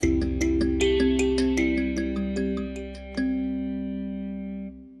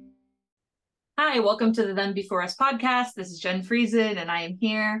Hi, welcome to the Them Before Us podcast. This is Jen Friesen, and I am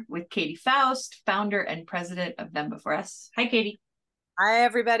here with Katie Faust, founder and president of Them Before Us. Hi, Katie. Hi,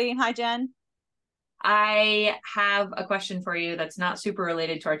 everybody. Hi, Jen. I have a question for you that's not super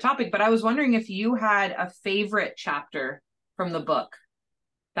related to our topic, but I was wondering if you had a favorite chapter from the book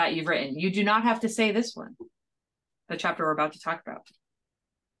that you've written. You do not have to say this one, the chapter we're about to talk about.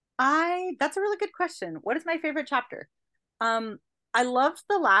 That's a really good question. What is my favorite chapter? I loved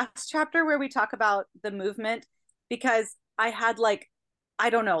the last chapter where we talk about the movement because I had I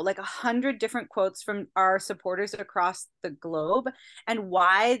don't know, like 100 different quotes from our supporters across the globe and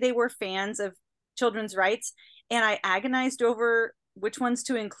why they were fans of children's rights. And I agonized over which ones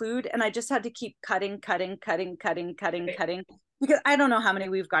to include. And I just had to keep cutting because I don't know how many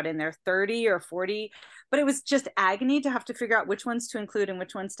we've got in there, 30 or 40, but it was just agony to have to figure out which ones to include and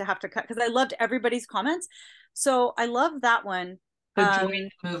which ones to have to cut because I loved everybody's comments. So I love that one. The Join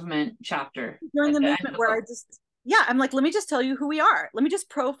the Movement chapter. During the movement where I'm like, let me just tell you who we are. Let me just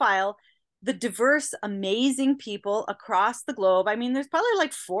profile the diverse, amazing people across the globe. I mean, there's probably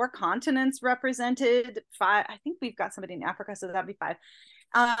like 4 continents represented, 5. I think we've got somebody in Africa, so that'd be 5.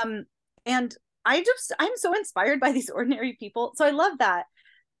 And I'm so inspired by these ordinary people. So I love that.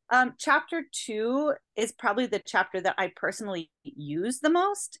 Chapter 2 is probably the chapter that I personally use the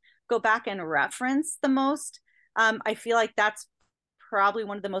most, go back and reference the most. I feel like that's probably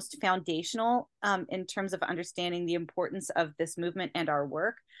one of the most foundational in terms of understanding the importance of this movement and our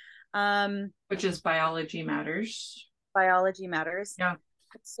work. Which is Biology Matters. Biology Matters. Yeah.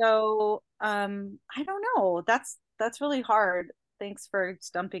 So I don't know. That's really hard. Thanks for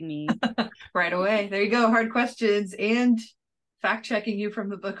stumping me. Right away. There you go. Hard questions and fact checking you from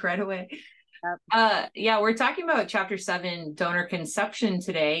the book right away. Yep. We're talking about chapter 7, donor conception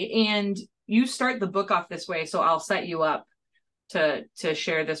today. And you start the book off this way, so I'll set you up to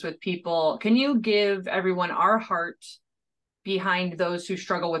share this with people. Can you give everyone our heart behind those who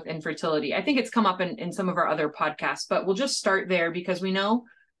struggle with infertility? I think it's come up in some of our other podcasts, but we'll just start there because we know,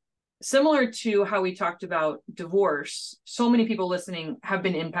 similar to how we talked about divorce, so many people listening have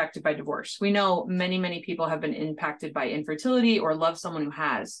been impacted by divorce. We know many people have been impacted by infertility or love someone who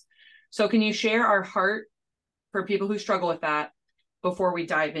has. So can you share our heart for people who struggle with that before we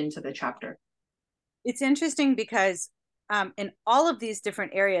dive into the chapter? It's interesting because in all of these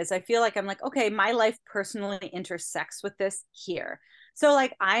different areas, I feel like I'm like, okay, my life personally intersects with this here. So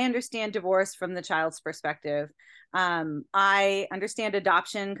like, I understand divorce from the child's perspective. I understand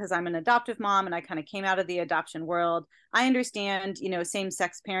adoption because I'm an adoptive mom and I kind of came out of the adoption world. I understand,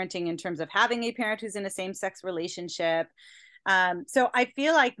 same-sex parenting in terms of having a parent who's in a same-sex relationship. So I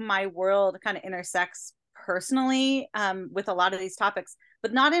feel like my world kind of intersects personally with a lot of these topics,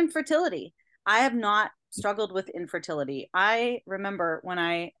 but not infertility. I have not struggled with infertility. I remember when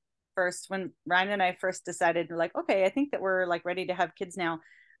Ryan and I first decided, like, okay, I think that we're like ready to have kids now.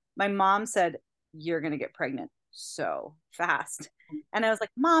 My mom said, "You're going to get pregnant so fast." And I was like,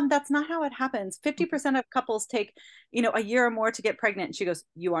 "Mom, that's not how it happens. 50% of couples take, a year or more to get pregnant." And she goes,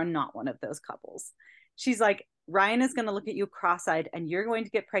 "You are not one of those couples." She's like, "Ryan is going to look at you cross-eyed and you're going to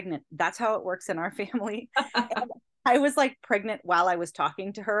get pregnant. That's how it works in our family." And I was like pregnant while I was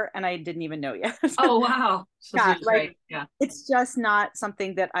talking to her and I didn't even know yet. Oh, wow. So Yeah, like, right. Yeah. It's just not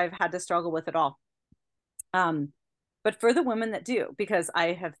something that I've had to struggle with at all. But for the women that do, because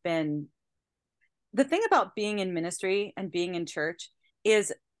the thing about being in ministry and being in church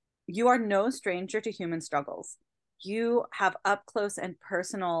is you are no stranger to human struggles. You have up close and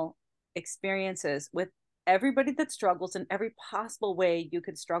personal experiences with everybody that struggles in every possible way you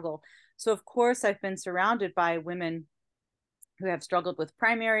could struggle. So of course I've been surrounded by women who have struggled with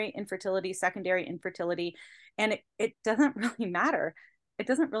primary infertility, secondary infertility, and it doesn't really matter. It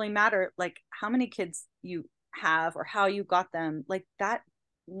doesn't really matter like how many kids you have or how you got them. Like that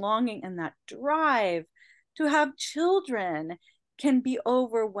longing and that drive to have children can be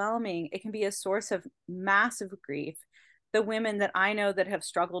overwhelming. It can be a source of massive grief. The women that I know that have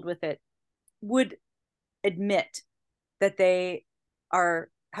struggled with it would admit that they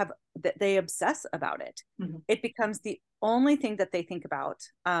obsess about it. Mm-hmm. It becomes the only thing that they think about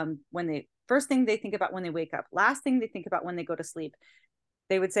first thing they think about when they wake up, last thing they think about when they go to sleep.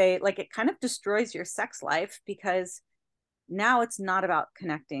 They would say like it kind of destroys your sex life because now it's not about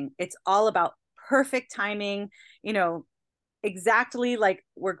connecting. It's all about perfect timing, exactly like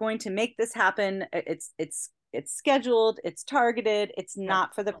we're going to make this happen. It's scheduled, it's targeted, it's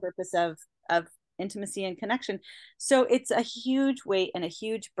not for the purpose of intimacy and connection. So it's a huge weight and a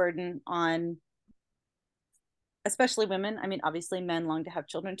huge burden on especially women. I mean, obviously men long to have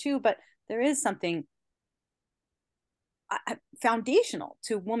children too, but there is something foundational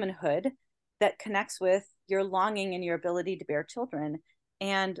to womanhood that connects with your longing and your ability to bear children.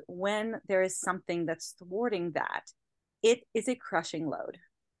 And when there is something that's thwarting that, it is a crushing load.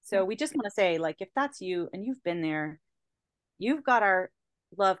 So we just want to say, like, if that's you and you've been there, you've got our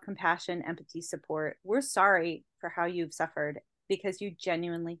love, compassion, empathy, support. We're sorry for how you've suffered, because you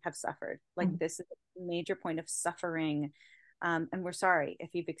genuinely have suffered. Like, this is a major point of suffering. And we're sorry if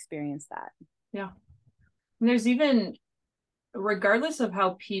you've experienced that. Yeah. And there's even, regardless of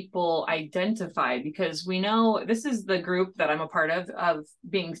how people identify, because we know this is the group that I'm a part of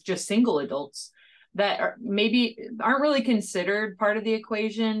being just single adults that maybe aren't really considered part of the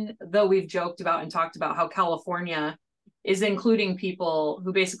equation, though we've joked about and talked about how California is including people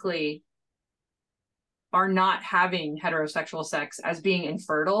who basically are not having heterosexual sex as being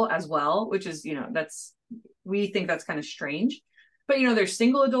infertile as well, which is, we think that's kind of strange. But, there's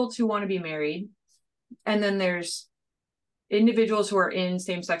single adults who want to be married. And then there's individuals who are in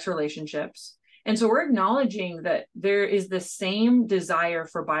same-sex relationships. And so we're acknowledging that there is the same desire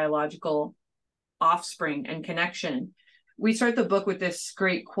for biological offspring and connection. We start the book with this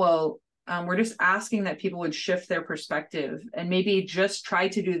great quote. We're just asking that people would shift their perspective and maybe just try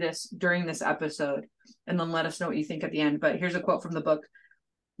to do this during this episode, and then let us know what you think at the end. But here's a quote from the book.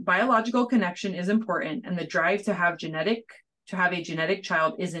 Biological connection is important, and the drive to have a genetic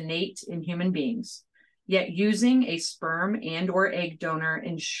child is innate in human beings. Yet using a sperm and or egg donor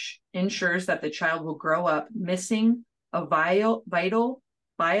ensures that the child will grow up missing a vital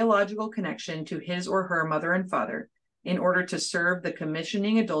biological connection to his or her mother and father in order to serve the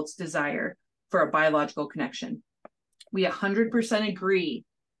commissioning adult's desire for a biological connection. We 100% agree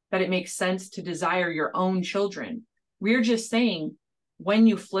that it makes sense to desire your own children. We're just saying, when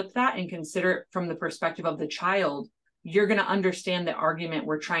you flip that and consider it from the perspective of the child, you're going to understand the argument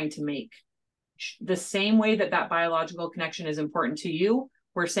we're trying to make. The same way that biological connection is important to you,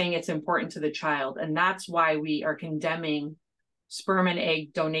 we're saying it's important to the child. And that's why we are condemning sperm and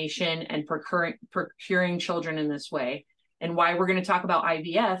egg donation and procuring children in this way, and why we're going to talk about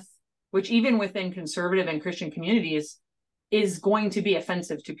IVF, which even within conservative and Christian communities is going to be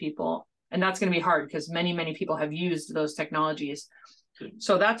offensive to people. And that's going to be hard because many, many people have used those technologies.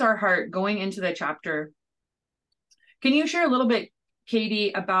 So that's our heart going into the chapter. Can you share a little bit,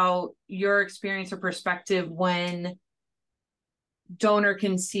 Katie, about your experience or perspective when donor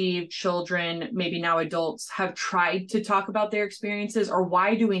conceived children, maybe now adults, have tried to talk about their experiences, or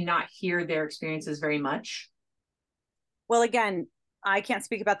why do we not hear their experiences very much? Well, again, I can't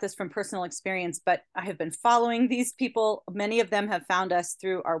speak about this from personal experience, but I have been following these people. Many of them have found us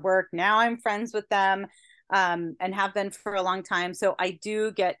through our work. Now I'm friends with them, and have been for a long time. So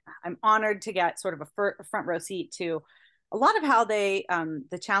I'm honored to get sort of a front row seat to a lot of how they,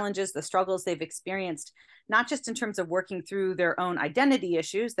 the challenges, the struggles they've experienced, not just in terms of working through their own identity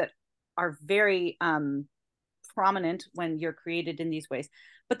issues that are very prominent when you're created in these ways,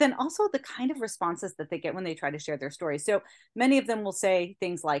 but then also the kind of responses that they get when they try to share their stories. So many of them will say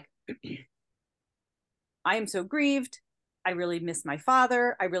things like, I am so grieved. I really miss my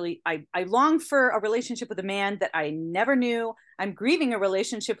father. I long for a relationship with a man that I never knew. I'm grieving a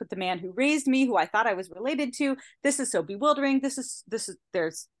relationship with the man who raised me, who I thought I was related to. This is so bewildering.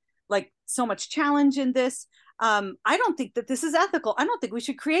 There's like so much challenge in this. I don't think that this is ethical. I don't think we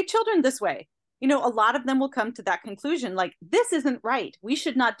should create children this way. A lot of them will come to that conclusion, like, this isn't right. We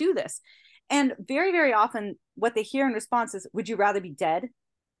should not do this. And very, very often what they hear in response is, would you rather be dead?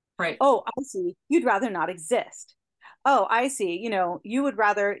 Right. Oh, I see. You'd rather not exist. Oh, I see. You would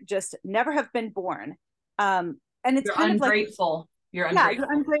rather just never have been born. And it's You're kind ungrateful. of like, you're ungrateful.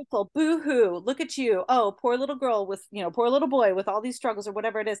 You're ungrateful. Boo-hoo. Look at you. Oh, poor little girl with, poor little boy with all these struggles or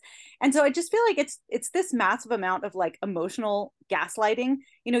whatever it is. And so I just feel like it's this massive amount of like emotional gaslighting.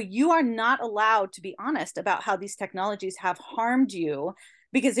 You are not allowed to be honest about how these technologies have harmed you,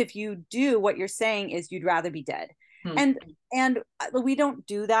 because if you do, what you're saying is you'd rather be dead. And we don't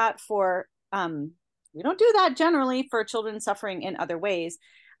do that we don't do that generally for children suffering in other ways.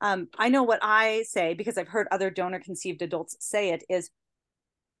 I know what I say, because I've heard other donor conceived adults say it, is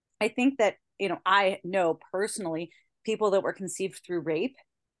I think that, I know personally people that were conceived through rape,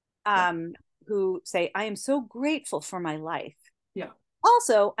 who say, I am so grateful for my life. Yeah.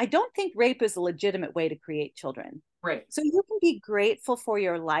 Also, I don't think rape is a legitimate way to create children. Right. So you can be grateful for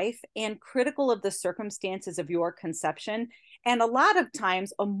your life and critical of the circumstances of your conception. And a lot of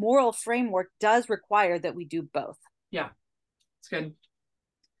times a moral framework does require that we do both. Yeah, it's good.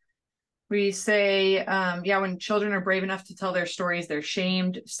 We say, when children are brave enough to tell their stories, they're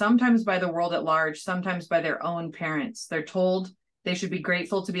shamed, sometimes by the world at large, sometimes by their own parents. They're told they should be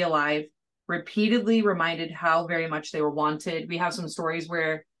grateful to be alive, repeatedly reminded how very much they were wanted. We have some stories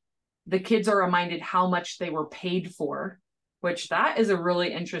where the kids are reminded how much they were paid for, which that is a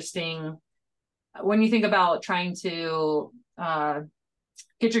really interesting, when you think about trying to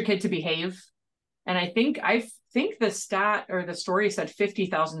get your kid to behave. And I think the stat or the story said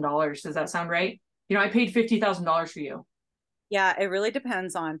 $50,000. Does that sound right? I paid $50,000 for you. Yeah, it really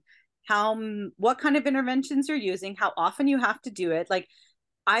depends on what kind of interventions you're using, how often you have to do it. Like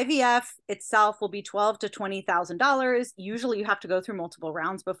IVF itself will be $12,000 to $20,000. Usually you have to go through multiple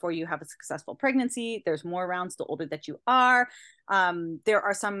rounds before you have a successful pregnancy. There's more rounds the older that you are. There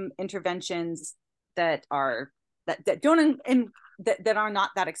are some interventions that are that don't that are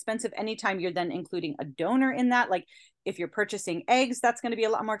not that expensive. Anytime you're then including a donor in that, like if you're purchasing eggs, that's going to be a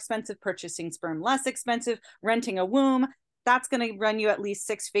lot more expensive. Purchasing sperm, less expensive. Renting a womb, that's going to run you at least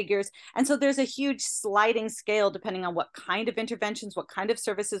six figures. And so there's a huge sliding scale depending on what kind of interventions, what kind of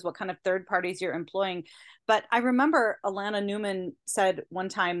services, what kind of third parties you're employing. But I remember Alana Newman said one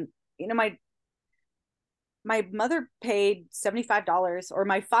time, my mother paid $75, or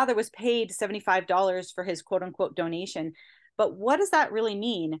my father was paid $75 for his quote unquote donation. But what does that really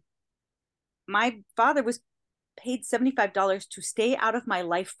mean? My father was paid $75 to stay out of my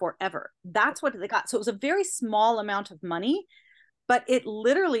life forever. That's what they got. So it was a very small amount of money, but it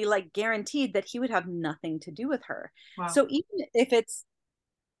literally like guaranteed that he would have nothing to do with her. Wow. So even if it's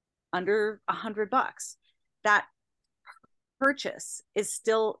under $100, that purchase is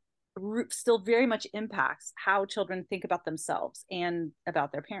still very much impacts how children think about themselves and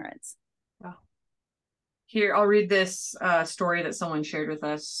about their parents. Wow. Here, I'll read this story that someone shared with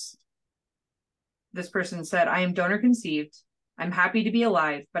us. This person said, I am donor conceived. I'm happy to be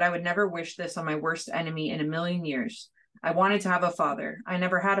alive, but I would never wish this on my worst enemy in a million years. I wanted to have a father. I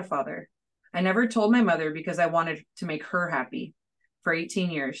never had a father. I never told my mother because I wanted to make her happy for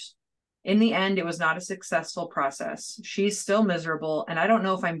 18 years. In the end, it was not a successful process. She's still miserable, and I don't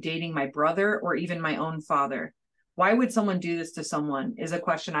know if I'm dating my brother or even my own father. Why would someone do this to someone is a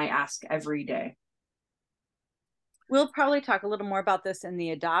question I ask every day. We'll probably talk a little more about this in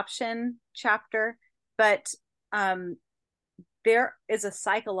the adoption chapter, but there is a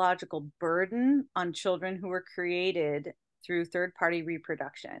psychological burden on children who were created through third-party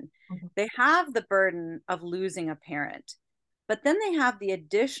reproduction. Mm-hmm. They have the burden of losing a parent, but then they have the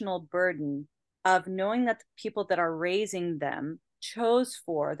additional burden of knowing that the people that are raising them chose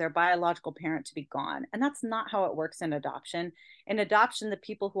for their biological parent to be gone. And that's not how it works in adoption. In adoption, the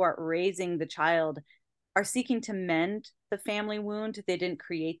people who are raising the child are seeking to mend the family wound. They didn't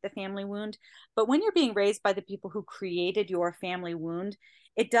create the family wound. But when you're being raised by the people who created your family wound,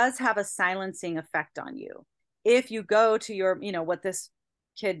 it does have a silencing effect on you. If you go to your, what this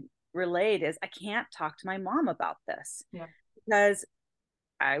kid relayed is, I can't talk to my mom about this. Yeah. Because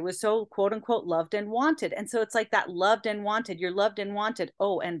I was so quote unquote loved and wanted. And so it's like that loved and wanted, you're loved and wanted.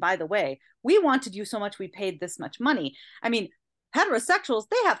 Oh, and by the way, we wanted you so much, we paid this much money. I mean, heterosexuals,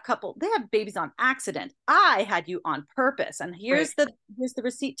 they have babies on accident. I had you on purpose. And here's the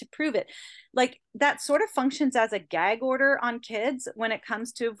receipt to prove it. Like that sort of functions as a gag order on kids when it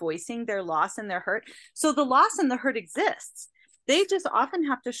comes to voicing their loss and their hurt. So the loss and the hurt exists. They just often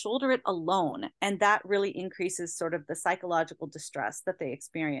have to shoulder it alone. And that really increases sort of the psychological distress that they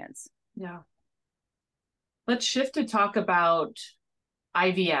experience. Yeah. Let's shift to talk about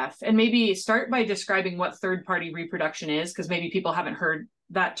IVF and maybe start by describing what third-party reproduction is, because maybe people haven't heard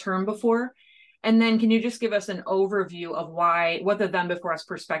that term before. And then can you just give us an overview of what the them before us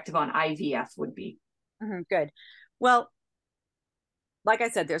perspective on IVF would be? Mm-hmm, good. Well, like I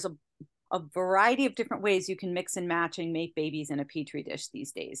said, there's a variety of different ways you can mix and match and make babies in a petri dish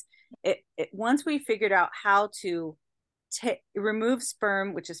these days. Once we figured out how to remove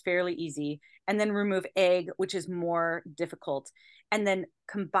sperm, which is fairly easy, and then remove egg, which is more difficult, and then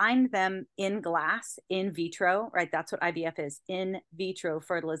combine them in glass, in vitro, right? That's what IVF is, in vitro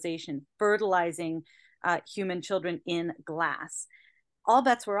fertilization, fertilizing human children in glass. All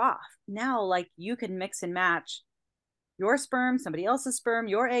bets were off. Now, like you can mix and match your sperm, somebody else's sperm,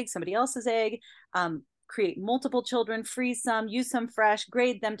 your egg, somebody else's egg, create multiple children, freeze some, use some fresh,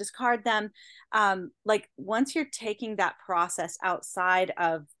 grade them, discard them. Like once you're taking that process outside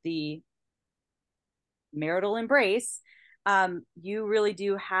of the marital embrace, you really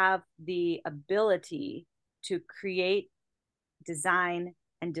do have the ability to create, design,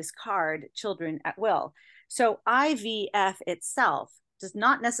 and discard children at will. So IVF itself does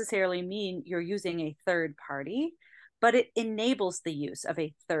not necessarily mean you're using a third party, but it enables the use of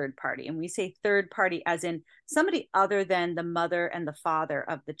a third party. And we say third party as in somebody other than the mother and the father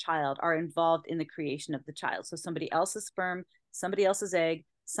of the child are involved in the creation of the child. So somebody else's sperm, somebody else's egg,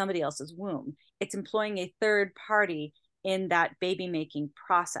 somebody else's womb. It's employing a third party in that baby making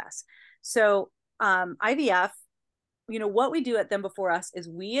process. So IVF, what we do at Them Before Us is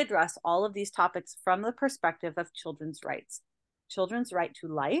we address all of these topics from the perspective of children's rights, children's right to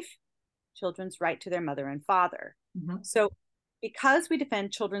life, children's right to their mother and father. Mm-hmm. So because we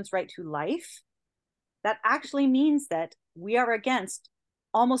defend children's right to life, that actually means that we are against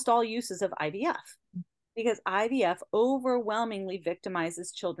almost all uses of IVF, because IVF overwhelmingly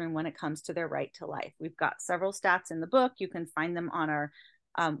victimizes children when it comes to their right to life. We've got several stats in the book. You can find them on our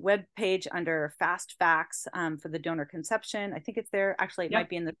web page under fast facts for the donor conception. I think it's there. Actually, it might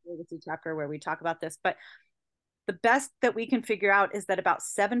be in the surrogacy chapter where we talk about this. But the best that we can figure out is that about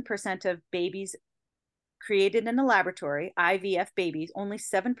 7% of babies created in a laboratory, IVF babies, only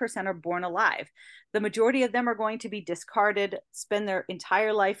 7% are born alive. The majority of them are going to be discarded, spend their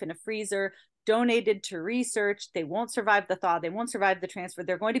entire life in a freezer, donated to research. They won't survive the thaw. They won't survive the transfer.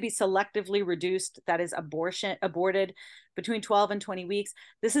 They're going to be selectively reduced, that is aborted between 12 and 20 weeks.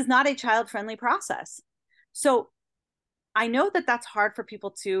 This is not a child-friendly process. So I know that that's hard for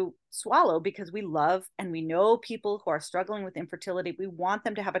people to swallow, because we love and we know people who are struggling with infertility. We want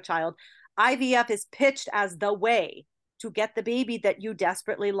them to have a child. IVF is pitched as the way to get the baby that you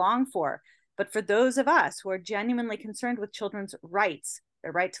desperately long for. But for those of us who are genuinely concerned with children's rights,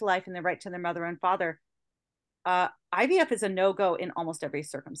 their right to life and their right to their mother and father, IVF is a no-go in almost every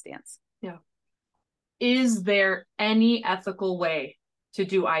circumstance. Yeah. Is there any ethical way to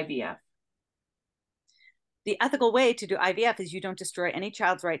do IVF? The ethical way to do IVF is you don't destroy any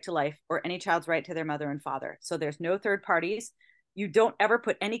child's right to life or any child's right to their mother and father. So there's no third parties. You don't ever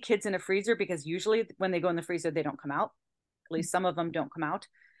put any kids in a freezer, because usually when they go in the freezer, they don't come out. At least some of them don't come out.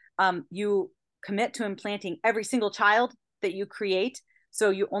 You commit to implanting every single child that you create. So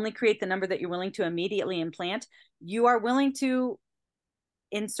you only create the number that you're willing to immediately implant. You are willing to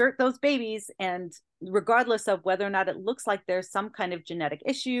insert those babies, and regardless of whether or not it looks like there's some kind of genetic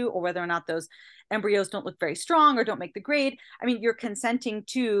issue, or whether or not those embryos don't look very strong or don't make the grade, I mean, you're consenting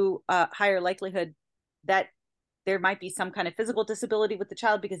to a higher likelihood that there might be some kind of physical disability with the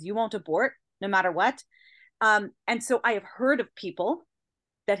child, because you won't abort no matter what. And so I have heard of people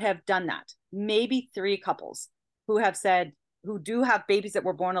that have done that, maybe 3 couples who have said, who do have babies that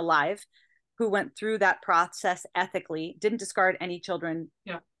were born alive, who went through that process ethically, didn't discard any children.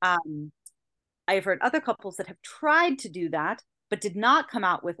 Yeah. I've heard other couples that have tried to do that, but did not come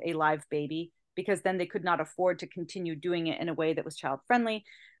out with a live baby, because then they could not afford to continue doing it in a way that was child friendly.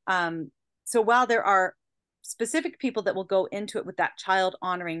 So while there are specific people that will go into it with that child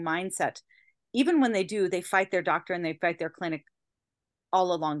honoring mindset, even when they do, they fight their doctor and they fight their clinic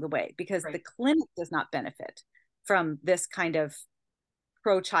all along the way, because the clinic does not benefit from this kind of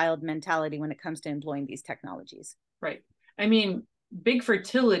pro-child mentality when it comes to employing these technologies. Right. I mean, big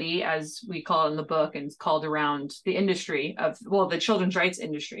fertility, as we call it in the book, and it's called around the industry of, well, the children's rights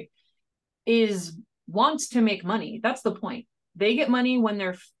industry, wants to make money. That's the point. They get money when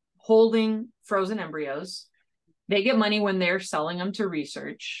they're holding frozen embryos. They get money when they're selling them to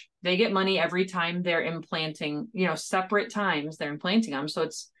research. They get money every time they're implanting, separate times they're implanting them. So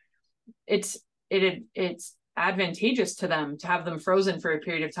it's advantageous to them to have them frozen for a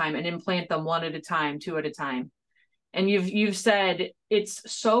period of time and implant them 1 at a time, 2 at a time. And you've said it's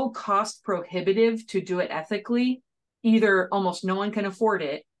so cost prohibitive to do it ethically. Either almost no one can afford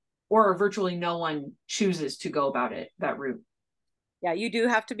it, or virtually no one chooses to go about it that route. Yeah, you do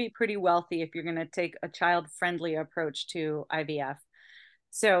have to be pretty wealthy if you're going to take a child-friendly approach to IVF.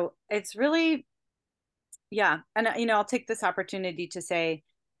 So it's really, yeah. And, I'll take this opportunity to say,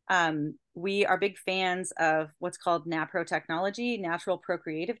 we are big fans of what's called NAPRO technology, natural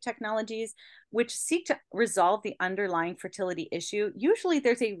procreative technologies, which seek to resolve the underlying fertility issue. Usually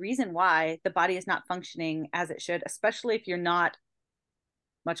there's a reason why the body is not functioning as it should, especially if you're not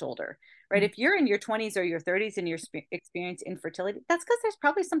much older, right? If you're in your 20s or your 30s and you're experiencing infertility, that's because there's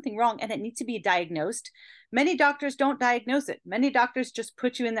probably something wrong and it needs to be diagnosed. Many doctors don't diagnose it. Many doctors just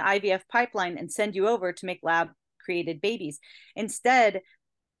put you in the IVF pipeline and send you over to make lab created babies. Instead,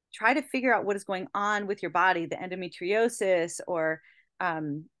 try to figure out what is going on with your body, the endometriosis or,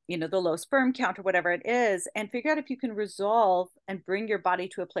 the low sperm count or whatever it is, and figure out if you can resolve and bring your body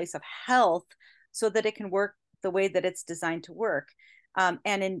to a place of health so that it can work the way that it's designed to work.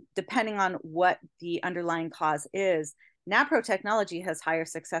 And depending on what the underlying cause is, NAPRO technology has higher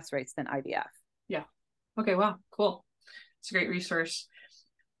success rates than IVF. Yeah. Okay. Wow. Cool. It's a great resource.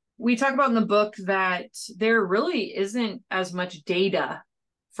 We talk about in the book that there really isn't as much data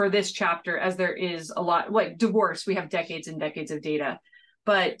for this chapter as there is a lot, like divorce. We have decades and decades of data,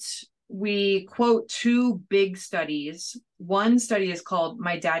 but we quote 2 big studies. One study is called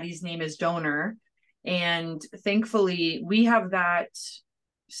My Daddy's Name is Donor, And thankfully, we have that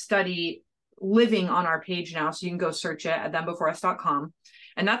study living on our page now. So you can go search it at thembeforeus.com.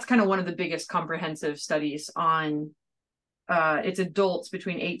 And that's kind of one of the biggest comprehensive studies on it's adults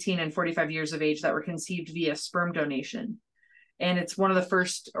between 18 and 45 years of age that were conceived via sperm donation. And it's one of the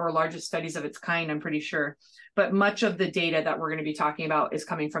first or largest studies of its kind, I'm pretty sure. But much of the data that we're going to be talking about is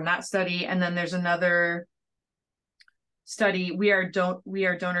coming from that study. And then there's another study, we are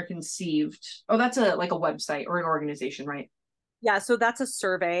donor conceived. Oh, that's a website or an organization, right? Yeah, so that's a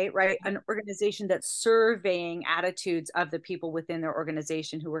survey, right? An organization that's surveying attitudes of the people within their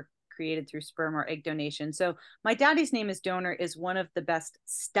organization who were created through sperm or egg donation. So My Daddy's Name is Donor is one of the best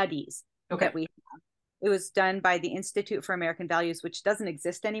studies that we have. It was done by the Institute for American Values, which doesn't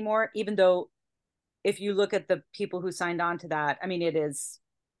exist anymore, even though if you look at the people who signed on to that, I mean, it is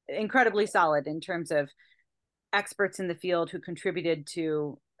incredibly solid in terms of experts in the field who contributed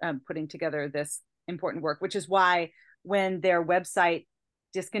to putting together this important work, which is why when their website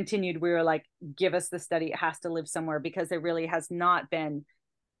discontinued, we were like, give us the study. It has to live somewhere, because there really is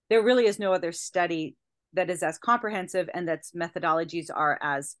no other study that is as comprehensive and that's methodologies are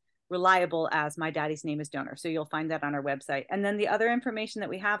as reliable as My Daddy's Name is Donor. So you'll find that on our website. And then the other information that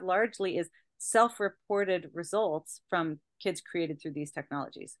we have largely is self-reported results from kids created through these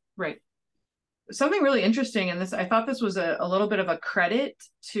technologies. Right. Something really interesting, and I thought this was a little bit of a credit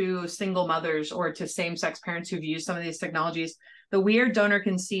to single mothers or to same-sex parents who've used some of these technologies. The We Are Donor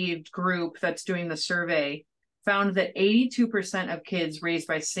Conceived group that's doing the survey found that 82% of kids raised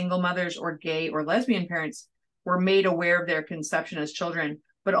by single mothers or gay or lesbian parents were made aware of their conception as children,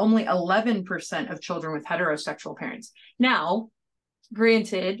 but only 11% of children with heterosexual parents. Now,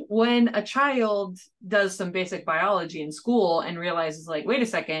 granted, when a child does some basic biology in school and realizes, like, wait a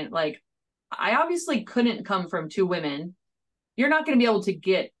second, like, I obviously couldn't come from two women, you're not going to be able to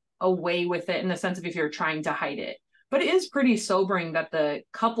get away with it in the sense of if you're trying to hide it. But it is pretty sobering that the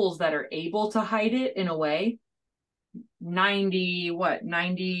couples that are able to hide it in a way,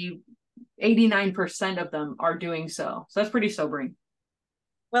 89% of them are doing so. So that's pretty sobering.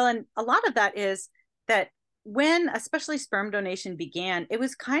 Well, and a lot of that is that when especially sperm donation began, it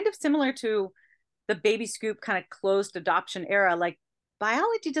was kind of similar to the baby scoop kind of closed adoption era. Like,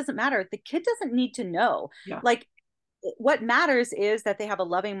 biology doesn't matter. The kid doesn't need to know. Yeah. Like, what matters is that they have a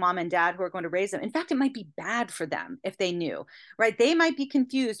loving mom and dad who are going to raise them. In fact, it might be bad for them if they knew, right? They might be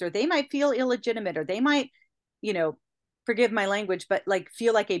confused, or they might feel illegitimate, or they might, forgive my language, but like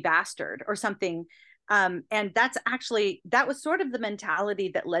feel like a bastard or something. And that was sort of the mentality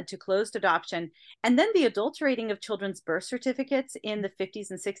that led to closed adoption. And then the adulterating of children's birth certificates in the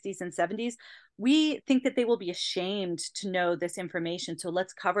 50s and 60s and 70s. We think that they will be ashamed to know this information. So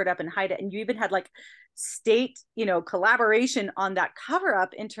let's cover it up and hide it. And you even had like state, collaboration on that cover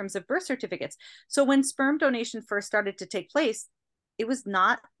up in terms of birth certificates. So when sperm donation first started to take place, it was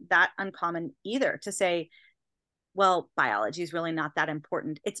not that uncommon either to say, well, biology is really not that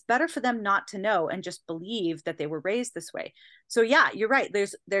important. It's better for them not to know and just believe that they were raised this way. So yeah, you're right.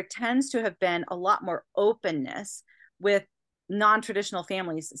 There tends to have been a lot more openness with non-traditional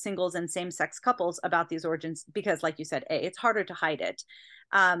families, singles and same-sex couples about these origins, because like you said, A, it's harder to hide it.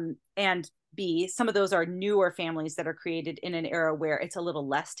 And B, some of those are newer families that are created in an era where it's a little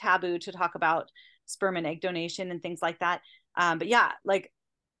less taboo to talk about sperm and egg donation and things like that. But yeah, like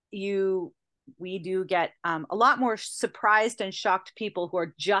we do get a lot more surprised and shocked people who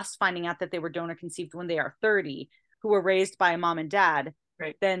are just finding out that they were donor conceived when they are 30, who were raised by a mom and dad,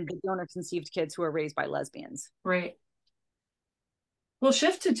 right, than the donor conceived kids who are raised by lesbians. Right. We'll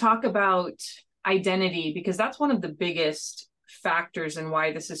shift to talk about identity, because that's one of the biggest factors in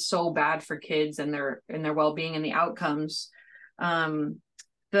why this is so bad for kids and their well-being and the outcomes.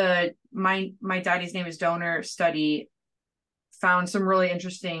 The My Daddy's Name is Donor study found some really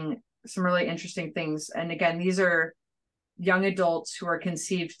interesting things. And again, these are young adults who are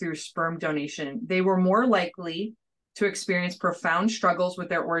conceived through sperm donation. They were more likely to experience profound struggles with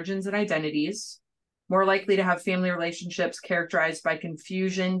their origins and identities, more likely to have family relationships characterized by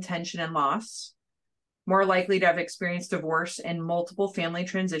confusion, tension, and loss, more likely to have experienced divorce and multiple family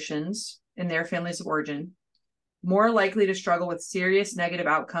transitions in their families of origin, more likely to struggle with serious negative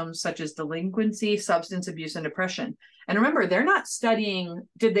outcomes such as delinquency, substance abuse, and depression. And remember, they're not studying,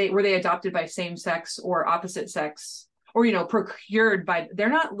 were they adopted by same sex or opposite sex, or, procured by, they're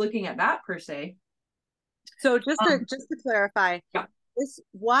not looking at that per se. So just to clarify, yeah.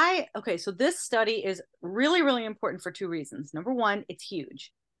 So this study is really, really important for two reasons. Number one, it's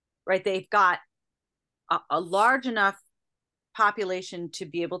huge, right? They've got a large enough population to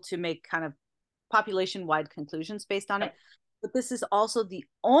be able to make kind of population-wide conclusions based on it. But this is also the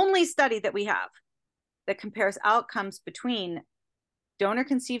only study that we have that compares outcomes between donor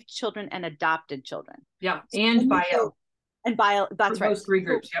conceived children and adopted children. Yeah. And bio. That's right. Those three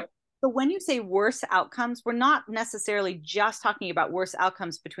groups. Yep. So when you say worse outcomes, we're not necessarily just talking about worse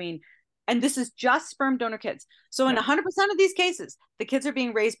outcomes between, and this is just sperm donor kids. So in 100% of these cases, the kids are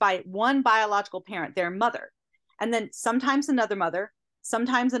being raised by one biological parent, their mother, and then sometimes another mother,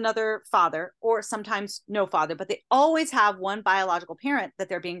 sometimes another father, or sometimes no father, but they always have one biological parent that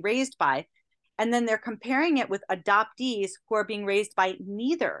they're being raised by. And then they're comparing it with adoptees who are being raised by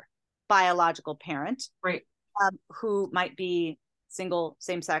neither biological parent, right, who might be single,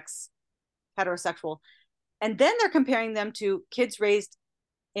 same-sex, heterosexual. And then they're comparing them to kids raised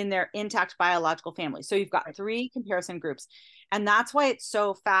in their intact biological family. So you've got three comparison groups. And that's why it's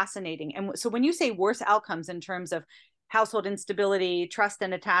so fascinating. And so when you say worse outcomes in terms of household instability, trust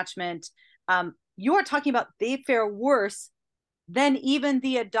and attachment, you are talking about they fare worse than even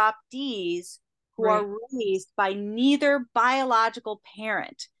the adoptees who are raised by neither biological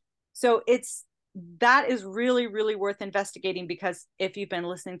parent. So that is really, really worth investigating, because if you've been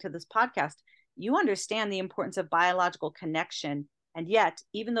listening to this podcast, you understand the importance of biological connection. And yet,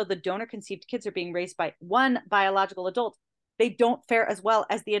 even though the donor conceived kids are being raised by one biological adult, they don't fare as well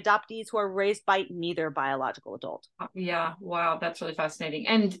as the adoptees who are raised by neither biological adult. Yeah. Wow. That's really fascinating.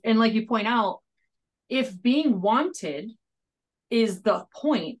 And like you point out, if being wanted is the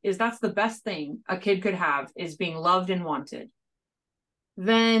point, is that's the best thing a kid could have, is being loved and wanted,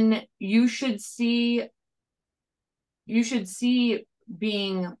 then you should see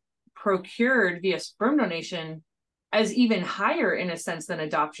being procured via sperm donation as even higher in a sense than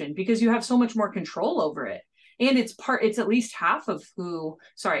adoption, because you have so much more control over it. And it's at least half of the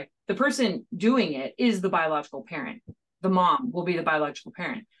person doing it is the biological parent. The mom will be the biological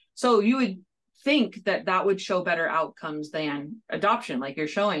parent. So you would think that would show better outcomes than adoption, like you're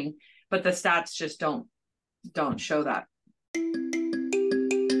showing, but the stats just don't show that.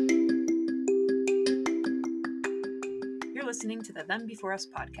 You're listening to the Them Before Us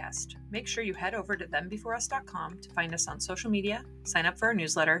podcast. Make sure you head over to thembeforeus.com to find us on social media, sign up for our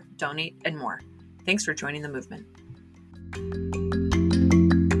newsletter, donate, and more. Thanks for joining the movement.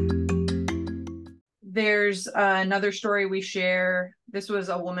 There's another story we share. This was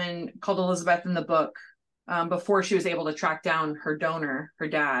a woman called Elizabeth in the book, before she was able to track down her donor, her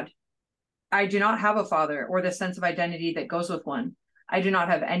dad. I do not have a father or the sense of identity that goes with one. I do not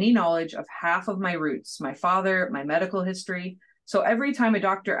have any knowledge of half of my roots, my father, my medical history. So every time a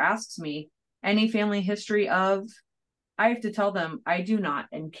doctor asks me any family history of, I have to tell them I do not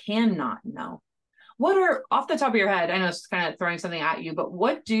and cannot know. What are, off the top of your head, I know it's kind of throwing something at you, but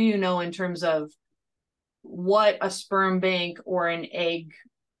what do you know in terms of what a sperm bank or an egg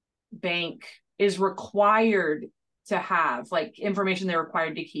bank is required to have, like information they're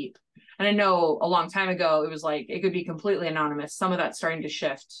required to keep? And I know a long time ago, it was like, it could be completely anonymous. Some of that's starting to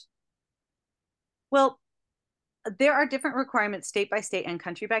shift. Well, there are different requirements state by state and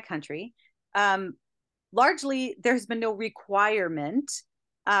country by country. Largely, there's been no requirement.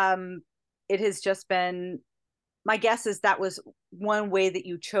 It has just been, my guess is that was one way that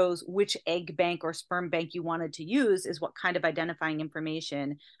you chose which egg bank or sperm bank you wanted to use, is what kind of identifying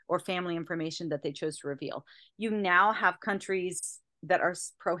information or family information that they chose to reveal. You now have countries that are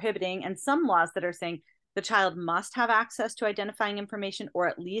prohibiting, and some laws that are saying the child must have access to identifying information or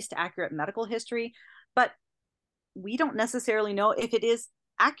at least accurate medical history. But we don't necessarily know if it is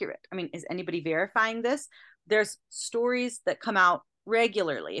accurate. I mean, is anybody verifying this? There's stories that come out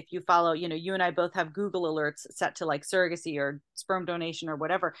regularly. If you follow, you and I both have Google alerts set to like surrogacy or sperm donation or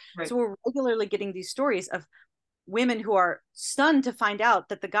whatever. Right. So we're regularly getting these stories of women who are stunned to find out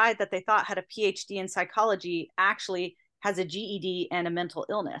that the guy that they thought had a PhD in psychology actually has a GED and a mental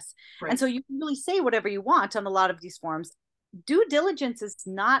illness. Right. And so you can really say whatever you want on a lot of these forms. Due diligence is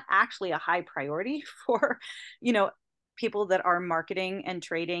not actually a high priority for, people that are marketing and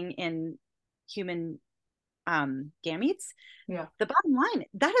trading in human gametes. Yeah. The bottom line,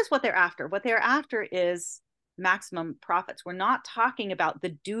 that is what they're after. What they're after is maximum profits. We're not talking about the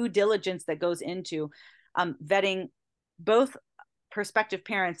due diligence that goes into vetting both prospective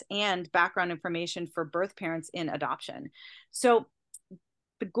parents and background information for birth parents in adoption. So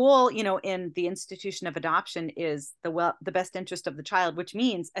the goal, in the institution of adoption is the best interest of the child, which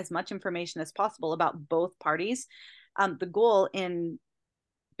means as much information as possible about both parties. The goal in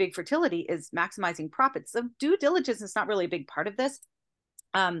big fertility is maximizing profits. So due diligence is not really a big part of this.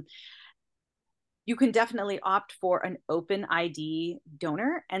 You can definitely opt for an open ID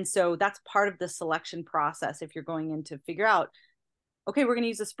donor. And so that's part of the selection process. If you're going in to figure out, okay, we're going to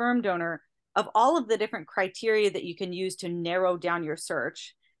use a sperm donor, of all of the different criteria that you can use to narrow down your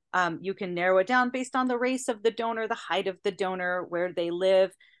search, You can narrow it down based on the race of the donor, the height of the donor, where they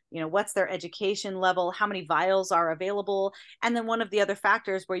live, what's their education level, how many vials are available. And then one of the other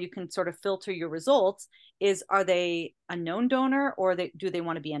factors where you can sort of filter your results is, are they a known donor, or do they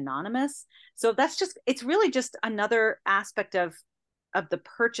want to be anonymous? So it's really just another aspect of the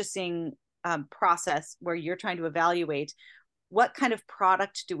purchasing process, where you're trying to evaluate, what kind of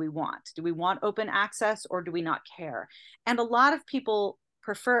product do we want? Do we want open access, or do we not care? And a lot of people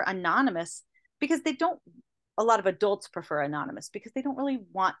prefer anonymous because a lot of adults prefer anonymous because they don't really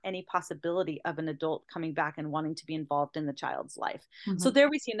want any possibility of an adult coming back and wanting to be involved in the child's life. Mm-hmm. So there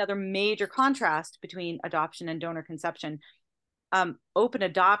we see another major contrast between adoption and donor conception. Open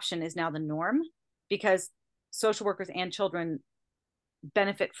adoption is now the norm because social workers and children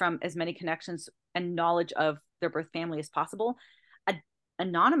benefit from as many connections and knowledge of their birth family as possible.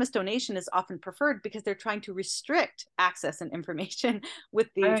 Anonymous donation is often preferred because they're trying to restrict access and information with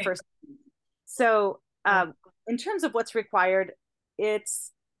the first. So in terms of what's required,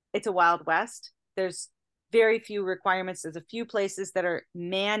 it's a Wild West. There's very few requirements. There's a few places that are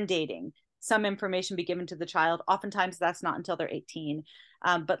mandating some information be given to the child. Oftentimes that's not until they're 18,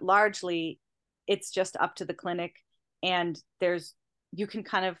 but largely it's just up to the clinic, and you can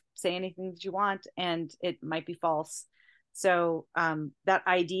kind of say anything that you want and it might be false. So that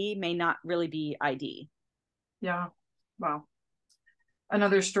ID may not really be ID. Yeah. Wow.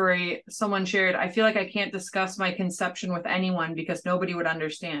 Another story someone shared, I feel like I can't discuss my conception with anyone because nobody would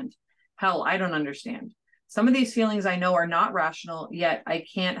understand. Hell, I don't understand. Some of these feelings I know are not rational, yet I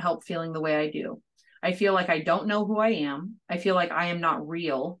can't help feeling the way I do. I feel like I don't know who I am. I feel like I am not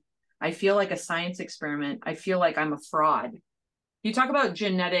real. I feel like a science experiment. I feel like I'm a fraud. You talk about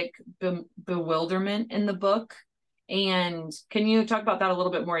genetic bewilderment in the book. And can you talk about that a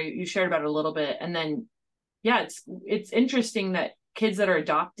little bit more? You shared about it a little bit. And then, yeah, it's interesting that kids that are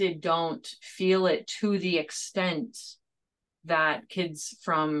adopted don't feel it to the extent that kids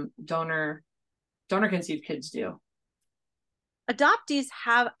from donor conceived kids do. Adoptees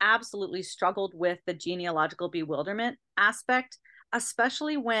have absolutely struggled with the genealogical bewilderment aspect,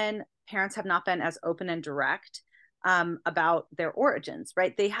 especially when parents have not been as open and direct about their origins,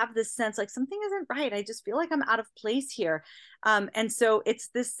 right? They have this sense like something isn't right. I just feel like I'm out of place here. And so it's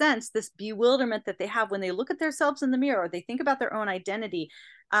this sense, this bewilderment that they have when they look at themselves in the mirror, or they think about their own identity.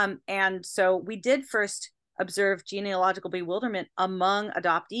 And so we did first observe genealogical bewilderment among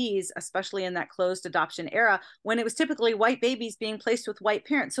adoptees, especially in that closed adoption era, when it was typically white babies being placed with white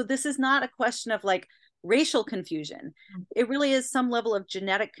parents. So this is not a question of like racial confusion. It really is some level of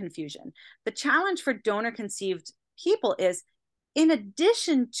genetic confusion. The challenge for donor conceived people is, in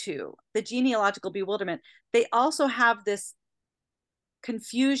addition to the genealogical bewilderment, they also have this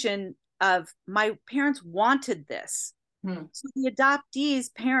confusion of, my parents wanted this. So the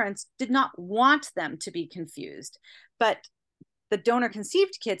adoptees' parents did not want them to be confused, but the donor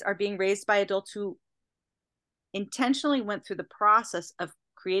conceived kids are being raised by adults who intentionally went through the process of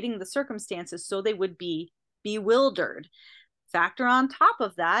creating the circumstances so they would be bewildered. Factor on top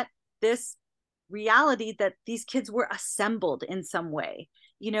of that this reality that these kids were assembled in some way,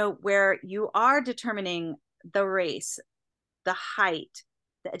 where you are determining the race, the height,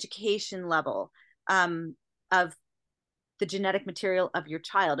 the education level of the genetic material of your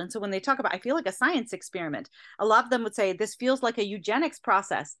child. And so when they talk about, I feel like a science experiment, a lot of them would say this feels like a eugenics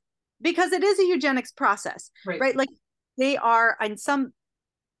process, because it is a eugenics process, right? Like they are, in some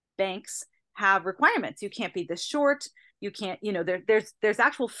banks have requirements. You can't be this short. You can't, there's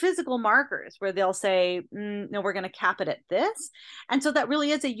actual physical markers where they'll say, no, we're going to cap it at this. And so that really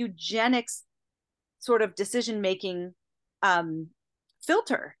is a eugenics sort of decision-making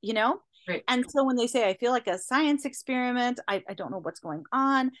filter, Right. And so when they say, I feel like a science experiment, I don't know what's going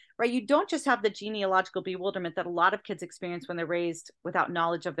on, right? You don't just have the genealogical bewilderment that a lot of kids experience when they're raised without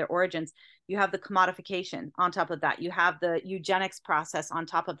knowledge of their origins. You have the commodification on top of that. You have the eugenics process on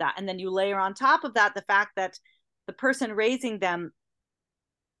top of that. And then you layer on top of that the fact that the person raising them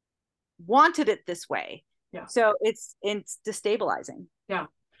wanted it this way. Yeah. So it's destabilizing. Yeah.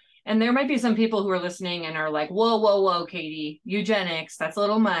 And there might be some people who are listening and are like, whoa, Katie, eugenics, that's a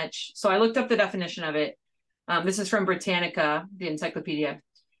little much. So I looked up the definition of it. This is from Britannica, the encyclopedia.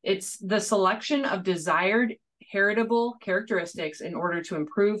 It's the selection of desired heritable characteristics in order to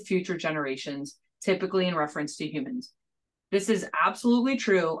improve future generations, typically in reference to humans. This is absolutely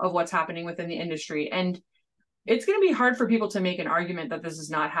true of what's happening within the industry. And it's going to be hard for people to make an argument that this is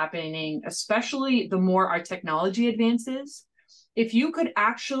not happening, especially the more our technology advances. If you could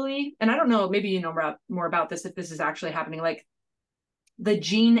actually, and I don't know, maybe you know more about this, if this is actually happening, like the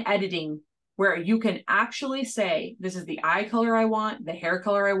gene editing where you can actually say, this is the eye color I want, the hair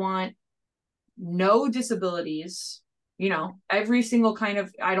color I want, no disabilities, you know, every single kind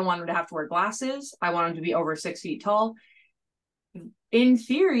of, I don't want them to have to wear glasses. I want them to be over 6 feet tall. In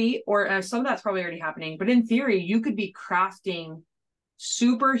theory, or some of that's probably already happening, but in theory, you could be crafting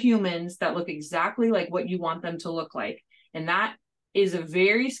superhumans that look exactly like what you want them to look like. And that is a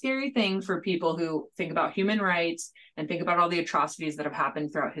very scary thing for people who think about human rights and think about all the atrocities that have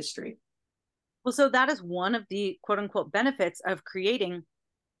happened throughout history. Well, so that is one of the quote unquote benefits of creating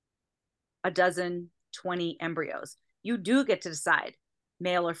a dozen, 20 embryos. You do get to decide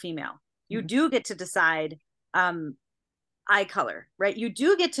male or female. You do get to decide eye color, right? You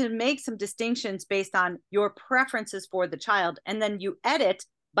do get to make some distinctions based on your preferences for the child, and then you edit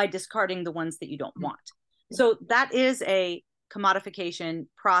by discarding the ones that you don't want. So that is a commodification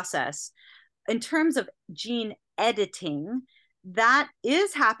process. In terms of gene editing, that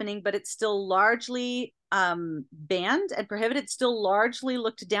is happening, but it's still largely banned and prohibited, still largely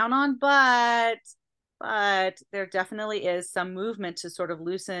looked down on, but there definitely is some movement to sort of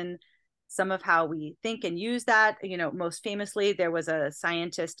loosen some of how we think and use that. You know, most famously, there was a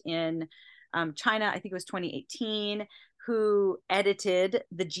scientist in China, I think it was 2018, who edited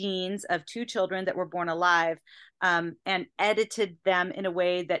the genes of 2 children that were born alive, and edited them in a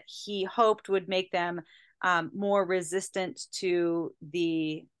way that he hoped would make them more resistant to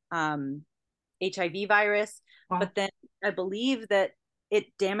the HIV virus. Wow. But then I believe that it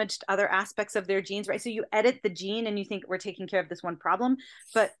damaged other aspects of their genes, right? So you edit the gene and you think we're taking care of this one problem,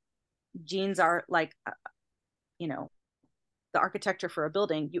 but genes are like, you know, the architecture for a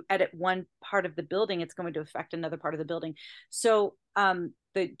building. You edit one part of the building, it's going to affect another part of the building. So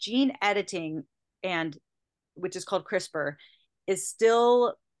the gene editing, and which is called CRISPR, is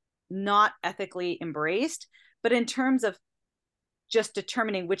still not ethically embraced. But in terms of just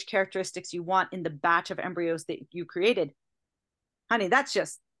determining which characteristics you want in the batch of embryos that you created, honey, that's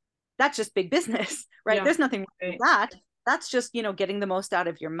just big business, right? Yeah. There's nothing wrong with that. That's just, you know, getting the most out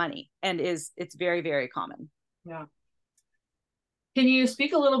of your money, and it's very, very common. Yeah. Can you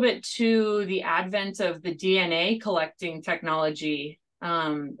speak a little bit to the advent of the DNA collecting technology?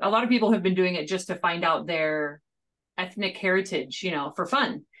 A lot of people have been doing it just to find out their ethnic heritage, you know, for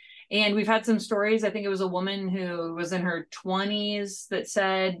fun. And we've had some stories. I think it was a woman who was in her 20s that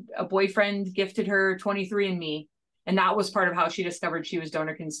said a boyfriend gifted her 23andMe. And that was part of how she discovered she was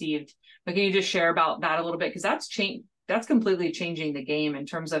donor conceived. But can you just share about that a little bit? Because that's completely changing the game in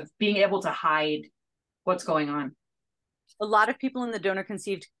terms of being able to hide what's going on. A lot of people in the donor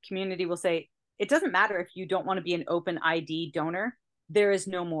conceived community will say, it doesn't matter if you don't want to be an open ID donor, there is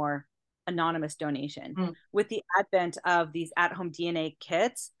no more anonymous donation. With the advent of these at-home DNA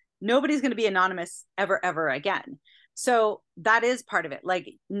kits, nobody's going to be anonymous ever again. So that is part of it.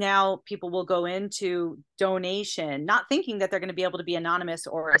 Like, now people will go into donation, not thinking that they're going to be able to be anonymous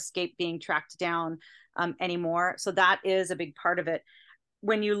or escape being tracked down anymore. So that is a big part of it.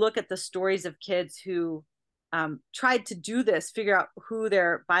 When you look at the stories of kids who tried to do this, figure out who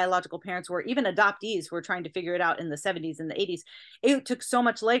their biological parents were, even adoptees who were trying to figure it out in the 70s and the 80s, it took so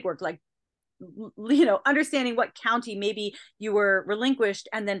much legwork, like, you know, understanding what county maybe you were relinquished,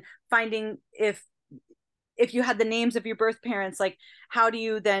 and then finding if you had the names of your birth parents, like, how do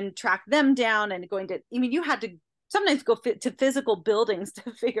you then track them down, and going to, I mean, you had to sometimes go to physical buildings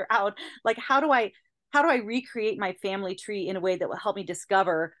to figure out, like, how do I recreate my family tree in a way that will help me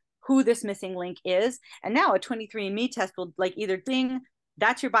discover who this missing link is. And now a 23andMe test will, like, either ding,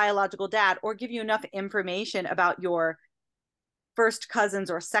 that's your biological dad, or give you enough information about your first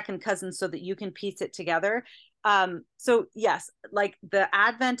cousins or second cousins so that you can piece it together. So yes, like, the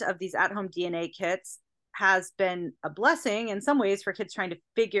advent of these at-home DNA kits has been a blessing in some ways for kids trying to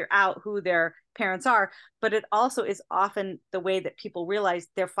figure out who their parents are, but it also is often the way that people realize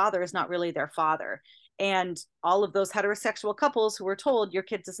their father is not really their father. And all of those heterosexual couples who were told your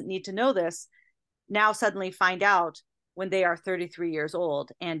kid doesn't need to know this, now suddenly find out when they are 33 years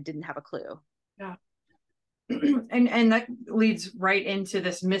old and didn't have a clue. Yeah. And that leads right into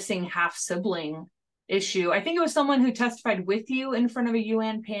this missing half sibling issue. I think it was someone who testified with you in front of a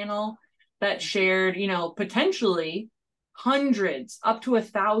UN panel that shared, you know, potentially hundreds, up to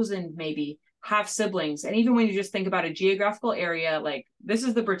 1,000 maybe, half siblings. And even when you just think about a geographical area, like, this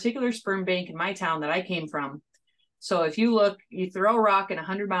is the particular sperm bank in my town that I came from. So if you look, you throw a rock in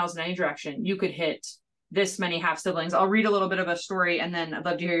 100 miles in any direction, you could hit this many half siblings. I'll read a little bit of a story, and then I'd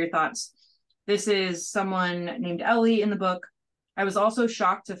love to hear your thoughts. This is someone named Ellie in the book. I was also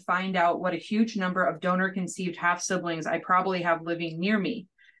shocked to find out what a huge number of donor conceived half siblings I probably have living near me.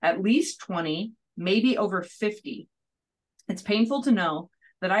 At least 20, maybe over 50. It's painful to know,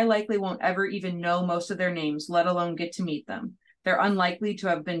 but I that I likely won't ever even know most of their names, let alone get to meet them. They're unlikely to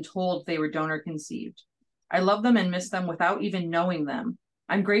have been told they were donor conceived. I love them and miss them without even knowing them.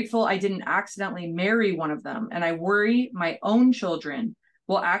 I'm grateful I didn't accidentally marry one of them, and I worry my own children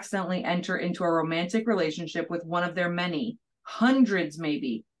will accidentally enter into a romantic relationship with one of their many, hundreds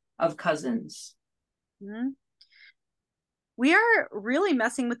maybe, of cousins. Mm-hmm. We are really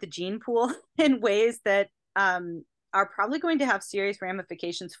messing with the gene pool in ways that are probably going to have serious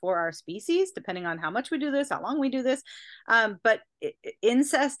ramifications for our species, depending on how much we do this, how long we do this. But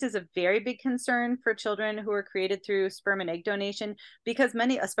incest is a very big concern for children who are created through sperm and egg donation, because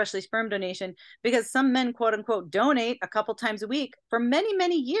many, especially sperm donation, because some men, quote unquote, donate a couple times a week for many,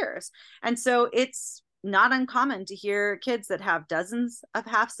 many years. And so it's not uncommon to hear kids that have dozens of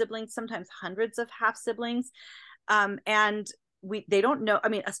half siblings, sometimes hundreds of half siblings. And they don't know. I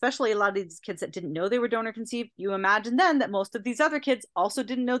mean, especially a lot of these kids that didn't know they were donor conceived. You imagine then that most of these other kids also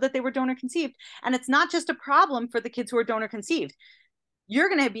didn't know that they were donor conceived. And it's not just a problem for the kids who are donor conceived. You're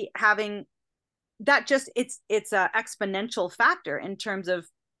going to be having that, just it's a exponential factor in terms of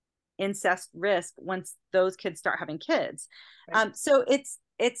incest risk once those kids start having kids. Right. So it's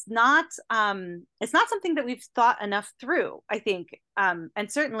not something that we've thought enough through, I think. And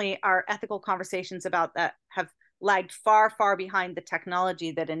certainly our ethical conversations about that have lagged far, far behind the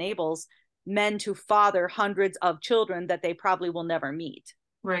technology that enables men to father hundreds of children that they probably will never meet.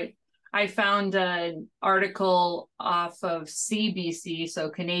 Right. I found an article off of CBC, so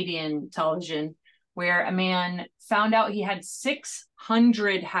Canadian television, where a man found out he had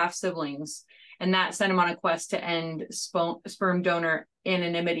 600 half siblings, and that sent him on a quest to end sperm donor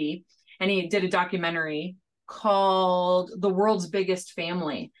anonymity. And he did a documentary called The World's Biggest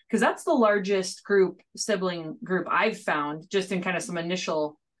Family, because that's the largest sibling group I've found just in kind of some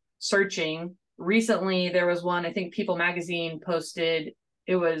initial searching. Recently, there was one, I think People Magazine posted,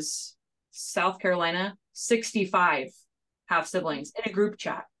 it was South Carolina, 65 half siblings in a group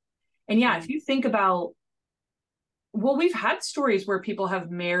chat. And yeah, if you think about, well, we've had stories where people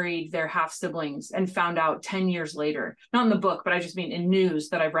have married their half siblings and found out 10 years later, not in the book, but I just mean in news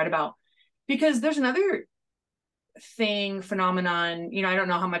that I've read about, because there's another phenomenon, I don't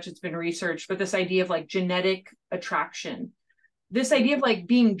know how much it's been researched, but this idea of like genetic attraction, this idea of like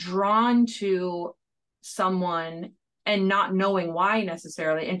being drawn to someone and not knowing why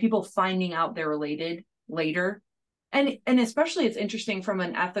necessarily, and people finding out they're related later. And especially it's interesting from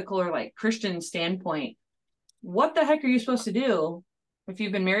an ethical or like Christian standpoint. What the heck are you supposed to do if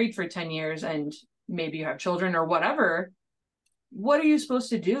you've been married for 10 years and maybe you have children or whatever? What are you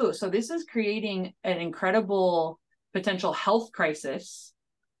supposed to do? So this is creating an incredible potential health crisis,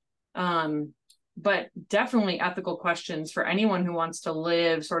 but definitely ethical questions for anyone who wants to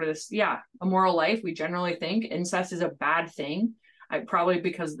live sort of this, a moral life. We generally think incest is a bad thing, probably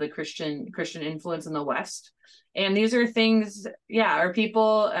because of the Christian influence in the West. And these are things, are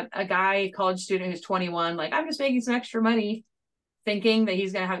people, a guy, college student who's 21, like, I'm just making some extra money, thinking that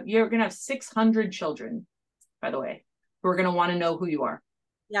you're going to have 600 children, by the way, who are going to want to know who you are.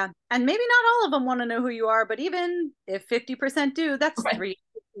 Yeah. And maybe not all of them want to know who you are, but even if 50% do, that's right. 3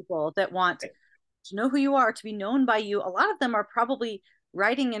 people that want to know who you are, to be known by you. A lot of them are probably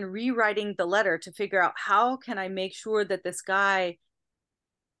writing and rewriting the letter to figure out, how can I make sure that this guy,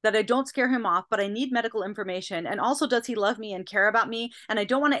 that I don't scare him off, but I need medical information. And also, does he love me and care about me? And I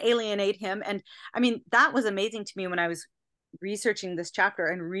don't want to alienate him. And I mean, that was amazing to me when I was researching this chapter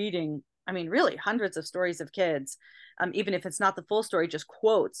and reading, really hundreds of stories of kids, even if it's not the full story, just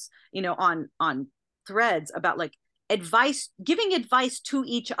quotes, on threads about like giving advice to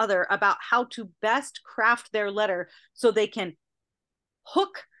each other about how to best craft their letter so they can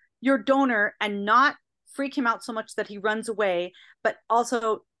hook your donor and not freak him out so much that he runs away, but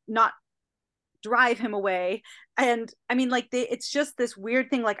also not drive him away. And it's just this weird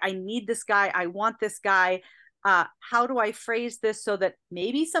thing. Like, I need this guy. I want this guy. How do I phrase this so that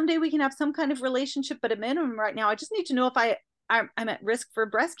maybe someday we can have some kind of relationship, but at minimum right now, I just need to know if I'm at risk for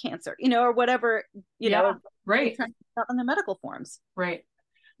breast cancer, or whatever, right. On the medical forms. Right.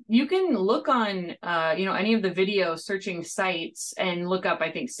 You can look on, any of the video searching sites and look up,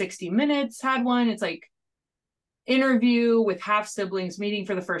 I think 60 Minutes had one. It's like interview with half siblings meeting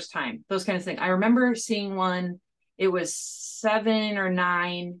for the first time, those kind of things. I remember seeing one, it was 7 or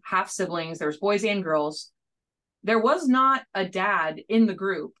 9 half siblings. There was boys and girls. There was not a dad in the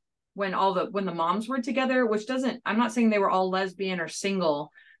group when the moms were together, which I'm not saying they were all lesbian or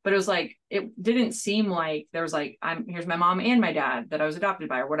single, but it was like, it didn't seem like there was like, here's my mom and my dad that I was adopted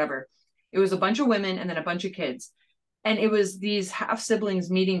by or whatever. It was a bunch of women and then a bunch of kids. And it was these half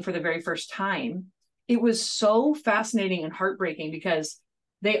siblings meeting for the very first time. It was so fascinating and heartbreaking because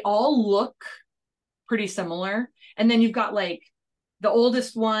they all look pretty sibling. And then you've got like the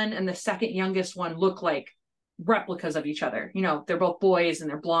oldest one and the second youngest one look like replicas of each other. You know, they're both boys and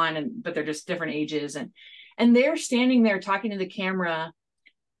they're blonde, but they're just different ages. And they're standing there talking to the camera,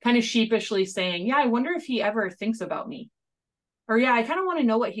 kind of sheepishly saying, yeah, I wonder if he ever thinks about me. Or yeah, I kind of want to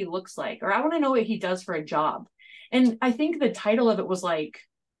know what he looks like. Or I want to know what he does for a job. And I think the title of it was like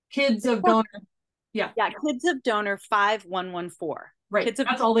Kids of Donor. Yeah. Yeah. Kids of Donor 5114. Right. Kids of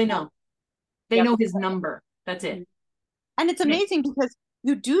That's all they know. They know his number. That's it. And it's amazing because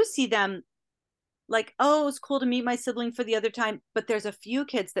you do see them like, oh, it's cool to meet my sibling for the other time. But there's a few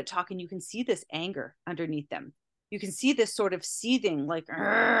kids that talk and you can see this anger underneath them. You can see this sort of seething, like,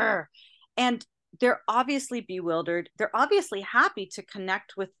 argh. And they're obviously bewildered. They're obviously happy to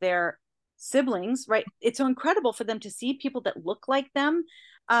connect with their siblings, right? It's so incredible for them to see people that look like them.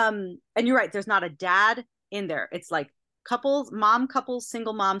 And you're right, there's not a dad in there. It's like couples,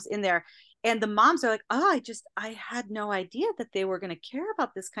 single moms in there. And the moms are like, oh, I had no idea that they were going to care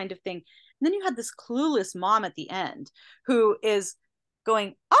about this kind of thing. And then you had this clueless mom at the end who is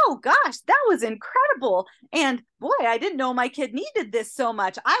going, oh gosh, that was incredible. And boy, I didn't know my kid needed this so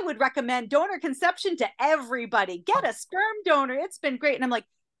much. I would recommend donor conception to everybody. Get a sperm donor. It's been great. And I'm like,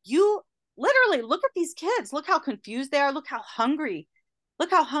 you literally look at these kids. Look how confused they are. Look how hungry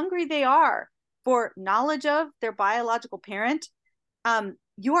they are for knowledge of their biological parent.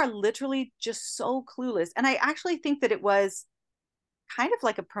 You are literally just so clueless. And I actually think that it was kind of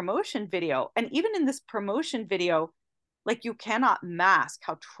like a promotion video. And even in this promotion video, like you cannot mask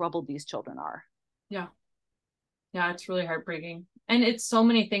how troubled these children are. Yeah. Yeah, it's really heartbreaking. And it's so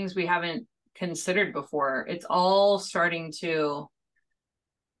many things we haven't considered before. It's all starting to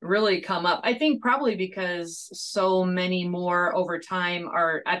really come up. I think probably because so many more over time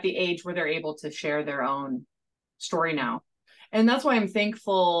are at the age where they're able to share their own story now. And that's why I'm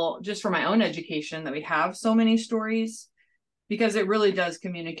thankful just for my own education that we have so many stories, because it really does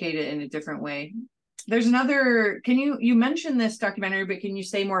communicate it in a different way. There's another, you mentioned this documentary, but can you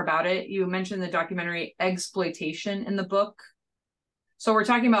say more about it? You mentioned the documentary Exploitation in the book. So we're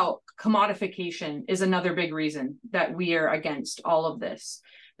talking about commodification is another big reason that we are against all of this,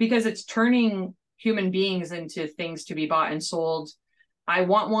 because it's turning human beings into things to be bought and sold. I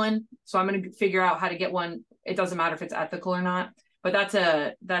want one, so I'm going to figure out how to get one. It doesn't matter if it's ethical or not, but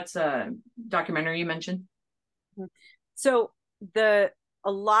that's a documentary you mentioned. So the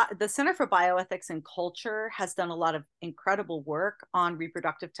Center for Bioethics and Culture has done a lot of incredible work on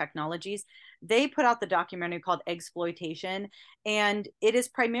reproductive technologies. They put out the documentary called Exploitation, and it is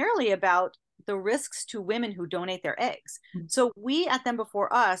primarily about the risks to women who donate their eggs. So we at Them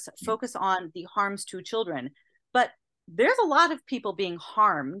Before Us focus on the harms to children, but there's a lot of people being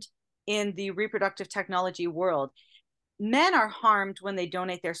harmed in the reproductive technology world. Men are harmed when they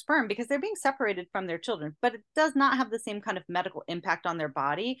donate their sperm because they're being separated from their children, but it does not have the same kind of medical impact on their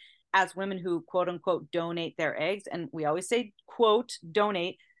body as women who quote unquote donate their eggs. And we always say quote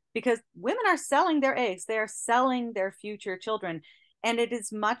donate because women are selling their eggs. They are selling their future children. And it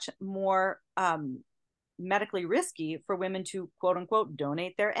is much more medically risky for women to quote unquote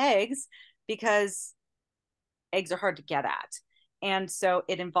donate their eggs because eggs are hard to get at. And so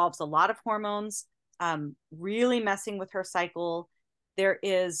it involves a lot of hormones, really messing with her cycle. There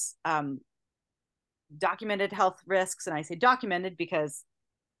is documented health risks. And I say documented because,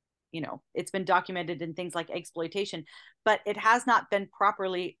 you know, it's been documented in things like exploitation, but it has not been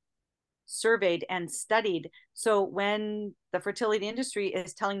properly surveyed and studied. So when the fertility industry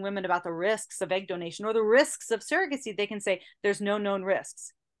is telling women about the risks of egg donation or the risks of surrogacy, they can say there's no known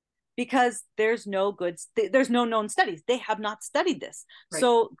risks. Because there's no known studies. They have not studied this. Right.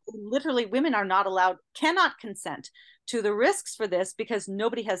 So literally women are not allowed, cannot consent to the risks for this because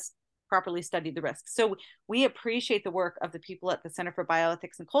nobody has properly studied the risks. So we appreciate the work of the people at the Center for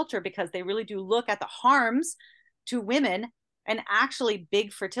Bioethics and Culture because they really do look at the harms to women. And actually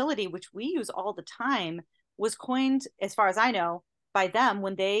big fertility, which we use all the time, was coined, as far as I know, by them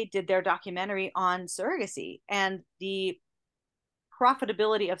when they did their documentary on surrogacy and the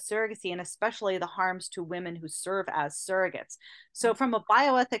profitability of surrogacy, and especially the harms to women who serve as surrogates. So from a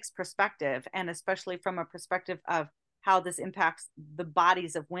bioethics perspective, and especially from a perspective of how this impacts the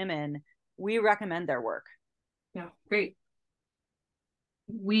bodies of women, we recommend their work. Yeah, great.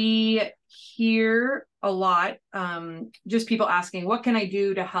 We hear a lot, just people asking, what can I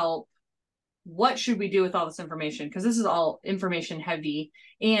do to help? What should we do with all this information? Because this is all information heavy.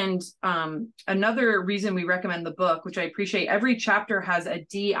 And another reason we recommend the book, which I appreciate, every chapter has a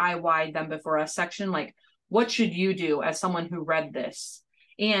DIY Them Before Us section, like what should you do as someone who read this?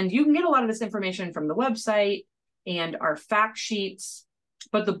 And you can get a lot of this information from the website and our fact sheets.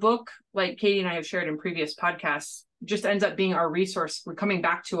 But the book, like Katie and I have shared in previous podcasts, just ends up being our resource. We're coming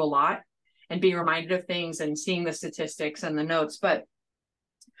back to a lot and being reminded of things and seeing the statistics and the notes. But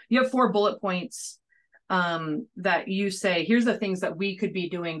you have 4 bullet points that you say, here's the things that we could be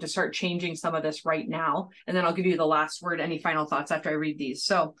doing to start changing some of this right now. And then I'll give you the last word, any final thoughts after I read these.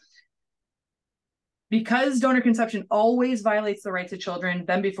 So because donor conception always violates the rights of children,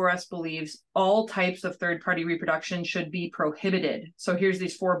 Them Before Us believes all types of third-party reproduction should be prohibited. So here's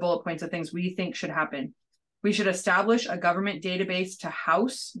these 4 bullet points of things we think should happen. We should establish a government database to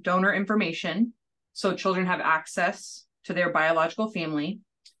house donor information so children have access to their biological family.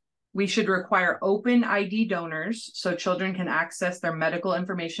 We should require open ID donors so children can access their medical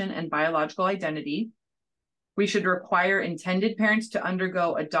information and biological identity. We should require intended parents to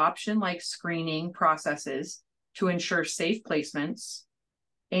undergo adoption-like screening processes to ensure safe placements.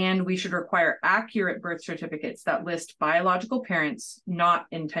 And we should require accurate birth certificates that list biological parents, not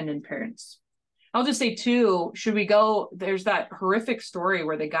intended parents. I'll just say too, should we go, there's that horrific story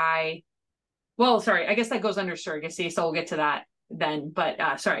where the guy, well, sorry, I guess that goes under surrogacy, so we'll get to that then.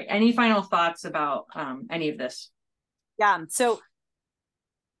 But sorry, any final thoughts about any of this? Yeah, so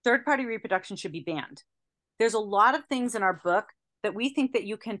third-party reproduction should be banned. There's a lot of things in our book that we think that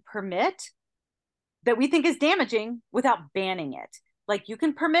you can permit that we think is damaging without banning it. Like you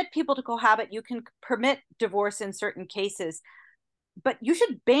can permit people to cohabit, you can permit divorce in certain cases, but you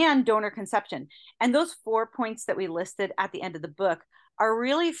should ban donor conception. And those 4 points that we listed at the end of the book are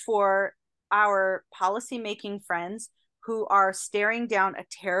really for our policymaking friends who are staring down a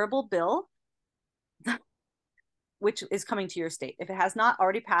terrible bill which is coming to your state. If it has not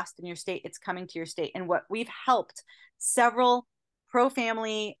already passed in your state, it's coming to your state. And what we've helped several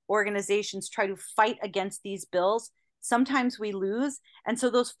pro-family organizations try to fight against these bills. Sometimes we lose. And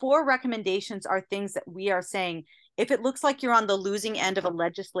so those 4 recommendations are things that we are saying, if it looks like you're on the losing end of a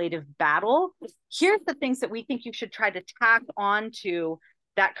legislative battle, here's the things that we think you should try to tack on to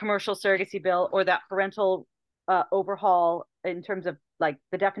that commercial surrogacy bill or that parental overhaul in terms of like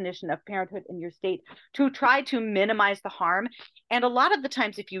the definition of parenthood in your state to try to minimize the harm. And a lot of the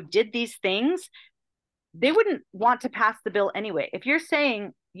times, if you did these things, they wouldn't want to pass the bill anyway. If you're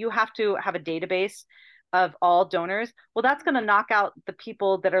saying you have to have a database of all donors, well, that's going to knock out the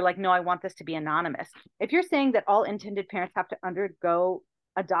people that are like, no, I want this to be anonymous. If you're saying that all intended parents have to undergo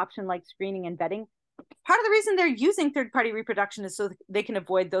adoption-like screening and vetting, part of the reason they're using third-party reproduction is so they can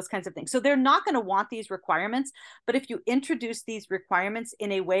avoid those kinds of things. So they're not going to want these requirements. But if you introduce these requirements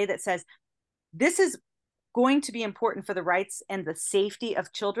in a way that says, this is going to be important for the rights and the safety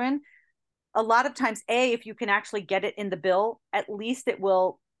of children, a lot of times, if you can actually get it in the bill, at least it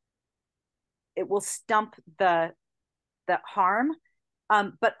will stump the harm.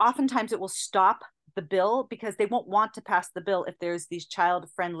 But oftentimes it will stop the bill because they won't want to pass the bill if there's these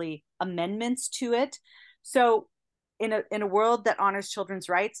child-friendly amendments to it. So in a world that honors children's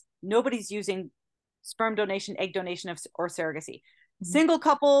rights, nobody's using sperm donation, egg donation, or surrogacy.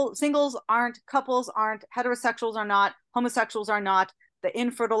 Mm-hmm. Singles aren't, couples aren't, heterosexuals are not, homosexuals are not, the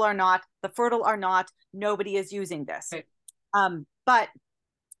infertile are not, the fertile are not. Nobody is using this. Right. But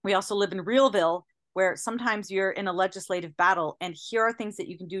we also live in Realville, where sometimes you're in a legislative battle, and here are things that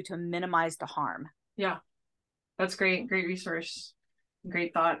you can do to minimize the harm. Yeah, that's great. Great resource.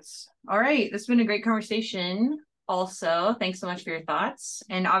 Great thoughts. All right. This has been a great conversation. Also, thanks so much for your thoughts.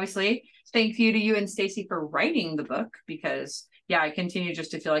 And obviously, thank you to you and Stacy for writing the book, because I continue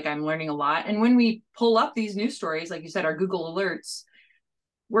just to feel like I'm learning a lot. And when we pull up these news stories, like you said, our Google alerts,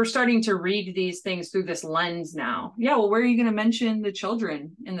 we're starting to read these things through this lens now. Yeah, well, where are you going to mention the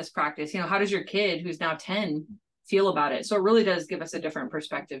children in this practice? How does your kid, who's now 10, feel about it? So it really does give us a different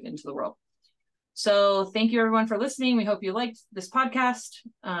perspective into the world. So thank you, everyone, for listening. We hope you liked this podcast.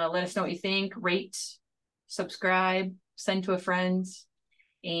 Let us know what you think. Rate, subscribe, send to a friend.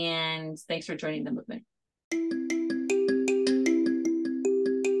 And thanks for joining the movement.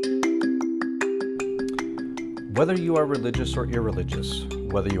 Whether you are religious or irreligious,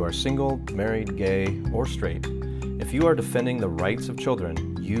 whether you are single, married, gay, or straight, if you are defending the rights of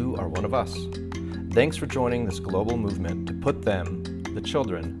children, you are one of us. Thanks for joining this global movement to put them, the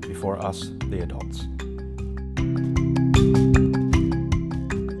children, before us, the adults.